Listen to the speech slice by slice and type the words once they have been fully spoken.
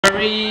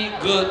Very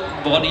good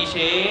body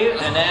shape,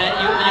 and then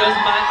you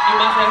must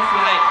have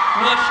like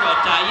watched your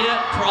diet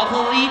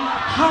properly.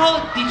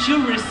 How did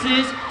you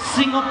resist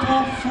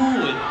Singapore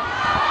food?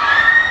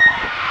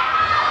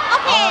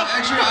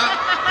 Actually,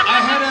 I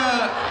had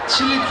a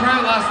chili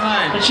crab last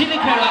night. The chili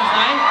crab last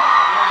night?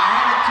 Yeah, I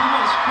had too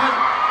much.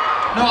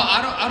 No, I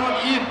don't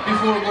eat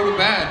before I go to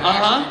bed.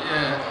 Actually,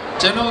 yeah.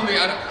 Generally,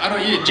 I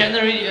don't eat.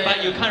 Generally, yeah,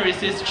 but you can't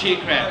resist chili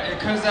crab.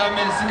 Because I'm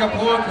in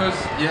Singapore.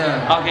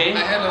 Okay.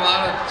 I had a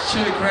lot of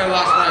chili crab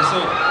last night,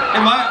 so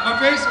and my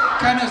face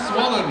kind of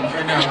swollen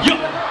right now.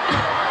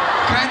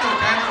 kind of.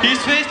 His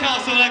face kind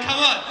of swollen.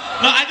 Come on.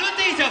 No, I don't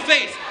think it's your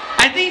face.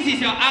 I think it's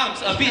your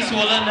arms a bit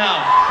swollen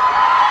now.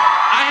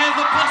 I have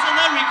a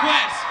personal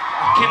request.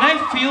 Can I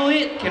feel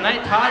it? Can I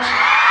touch?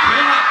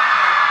 Can I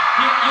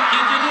like,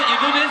 you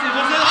do this? You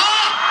do this?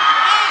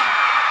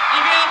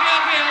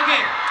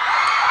 Okay.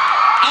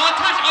 I'll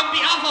touch on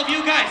behalf of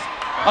you guys.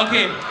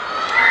 Okay.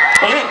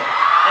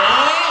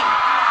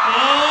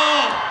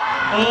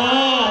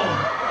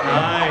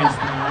 Nice.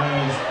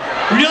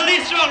 Really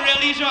strong.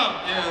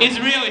 Yeah. It's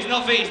real, it's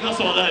not fake, it's not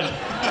swollen.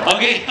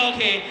 Okay.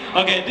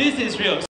 This is real.